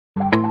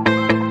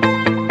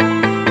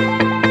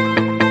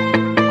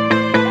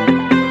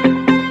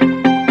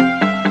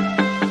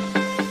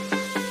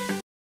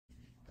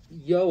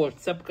Yo,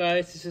 what's up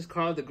guys? This is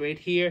Carl the Great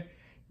here.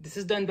 This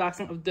is the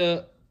unboxing of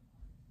the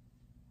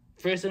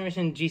first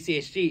generation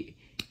GCHD,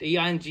 the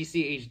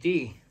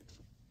GCHD.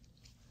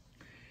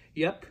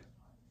 Yep.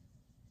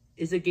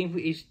 It's a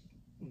GameCube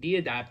HD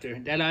adapter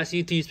that allows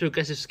you to use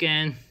progressive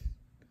scan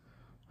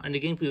on the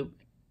GameCube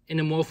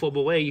in a more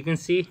affordable way. You can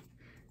see.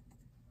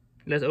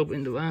 Let's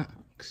open the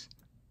box.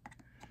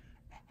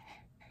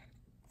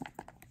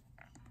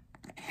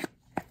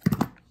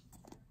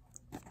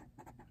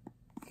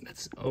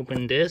 Let's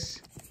open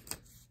this.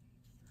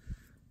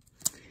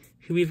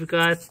 Here we've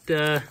got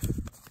this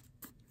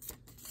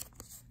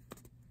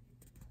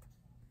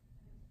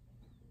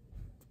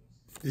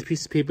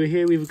piece of paper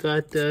here. We've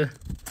got the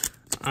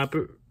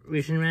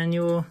operation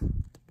manual.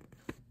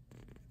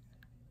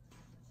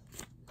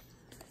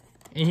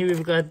 And here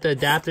we've got the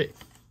adapter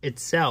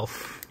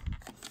itself.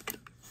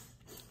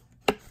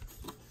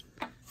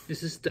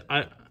 This is the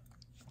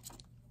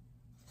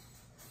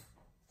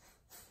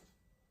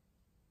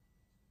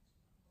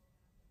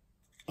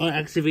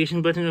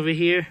activation button over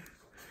here.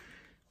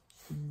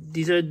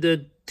 These are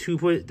the two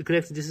port the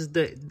connector.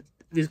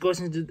 This goes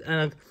into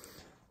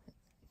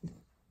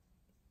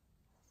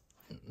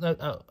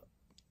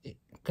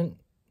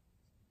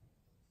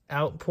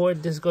out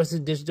port. This goes to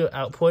digital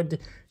out port.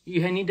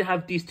 You need to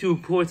have these two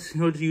ports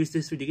in order to use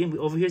this for the game.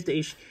 Over here's the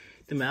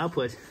HDMI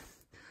output.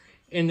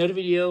 In another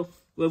video,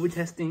 we'll be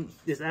testing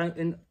this out,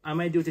 and I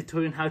might do a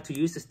tutorial on how to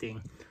use this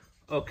thing.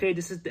 Okay,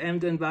 this is the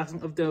end of the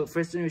unboxing of the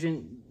first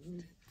generation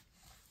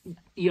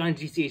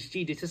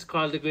GCHD. This is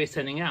Carl the Great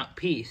signing out.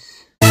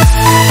 Peace.